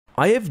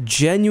I have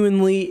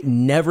genuinely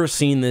never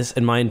seen this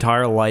in my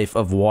entire life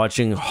of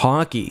watching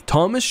hockey.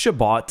 Thomas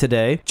Chabot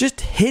today just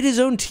hit his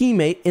own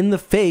teammate in the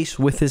face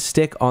with his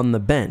stick on the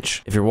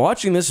bench. If you're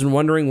watching this and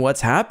wondering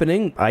what's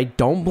happening, I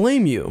don't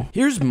blame you.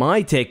 Here's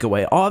my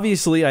takeaway.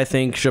 Obviously, I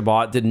think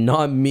Chabot did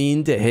not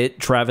mean to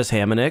hit Travis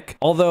Hamonic,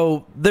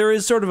 although there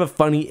is sort of a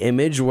funny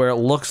image where it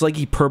looks like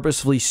he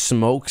purposefully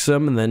smokes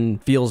him and then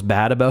feels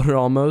bad about it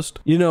almost.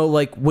 You know,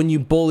 like when you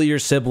bully your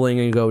sibling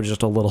and go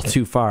just a little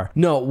too far.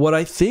 No, what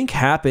I think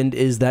happened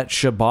is that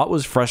Chabot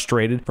was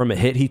frustrated from a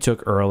hit he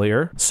took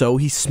earlier, so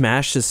he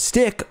smashed his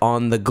stick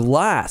on the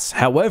glass.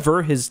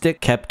 However, his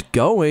stick kept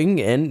going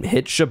and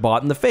hit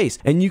Chabot in the face,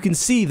 and you can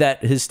see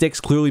that his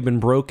stick's clearly been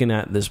broken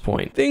at this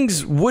point.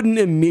 Things wouldn't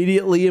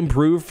immediately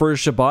improve for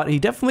Chabot. He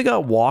definitely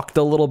got walked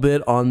a little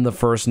bit on the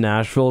first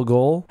Nashville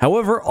goal.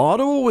 However,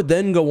 Ottawa would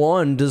then go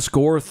on to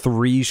score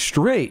 3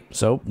 straight,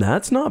 so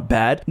that's not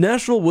bad.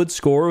 Nashville would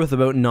score with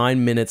about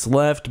 9 minutes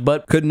left,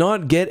 but could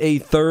not get a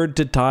third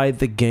to tie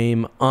the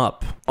game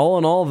up. All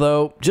in all,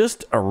 though,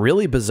 just a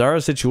really bizarre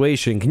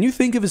situation. Can you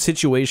think of a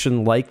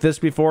situation like this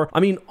before? I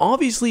mean,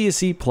 obviously you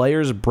see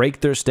players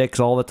break their sticks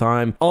all the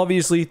time.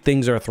 Obviously,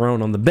 things are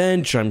thrown on the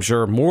bench. I'm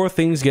sure more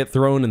things get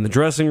thrown in the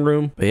dressing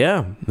room. But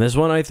yeah, this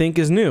one I think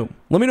is new.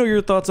 Let me know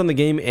your thoughts on the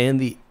game and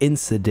the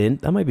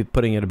incident. I might be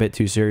putting it a bit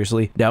too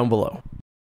seriously down below.